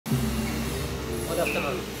Good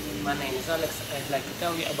afternoon, my name is Alex. I'd like to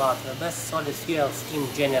tell you about the best solid fuel steam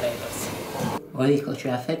generators.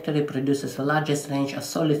 Wichlacz-UA factory produces the largest range of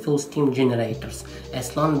solid fuel steam generators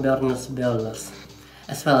as long burners boilers,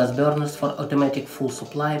 as well as burners for automatic full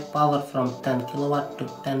supply power from 10 kW to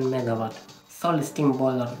 10 MW. Solid steam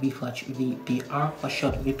boiler Wichlacz VPR, for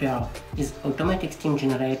short VPR, is automatic steam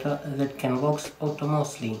generator that can work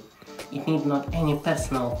autonomously. It needs not any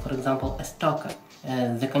personnel, for example a stoker.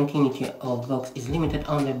 The continuity of works is limited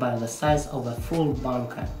only by the size of a full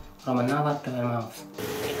bunker, from an hour to a month.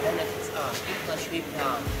 Its benefits are Wichlacz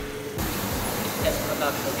VPR. It has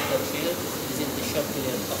production schedule within the short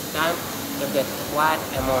period of time to get required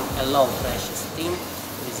amount a low pressure steam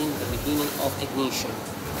within the beginning of ignition.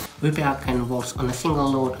 VPR can work on a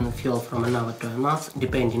single load on fuel from an hour to a month,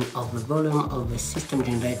 depending on the volume of the system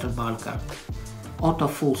generator bunker. Auto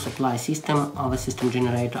full supply system of a system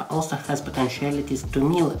generator also has potentialities to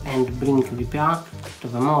mill and bring VPR to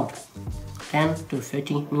the mode 10 to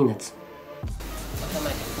 30 minutes.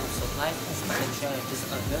 Automatic full supply has potentialities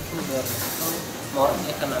of working burning fuel more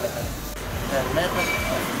economically than method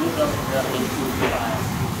of usual burning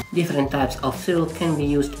VPR. Different types of fuel can be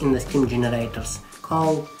used in the steam generators: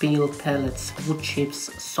 coal, peat, pellets, wood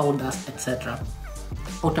chips, sawdust, etc.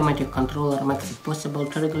 Automatic controller makes it possible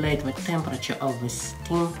to regulate the temperature of the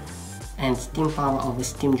steam and steam power of the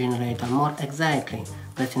steam generator more exactly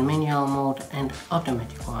than in manual mode and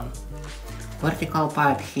automatic one. Vertical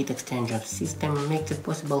pipe heat exchanger system makes it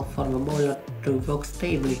possible for the boiler to work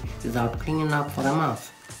stably without cleaning up for a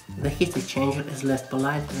month. The heat exchanger is less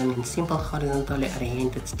polite than in simple horizontally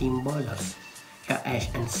oriented steam boilers. Here ash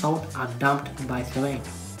and salt are dumped by the weight.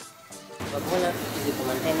 The boiler is easy to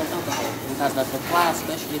maintain and operate and does not require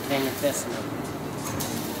specially trained personnel.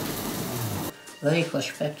 The Wichlacz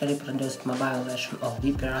factory produced mobile version of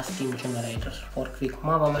VPR steam generators for quick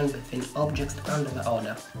movement between objects under the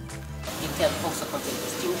order. It can also complete the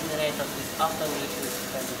steam generator with automation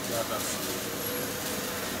standard burners.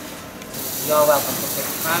 You are welcome to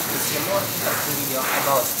subscribe to see more interesting videos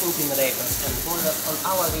about steam generators and boilers on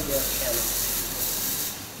our video channel.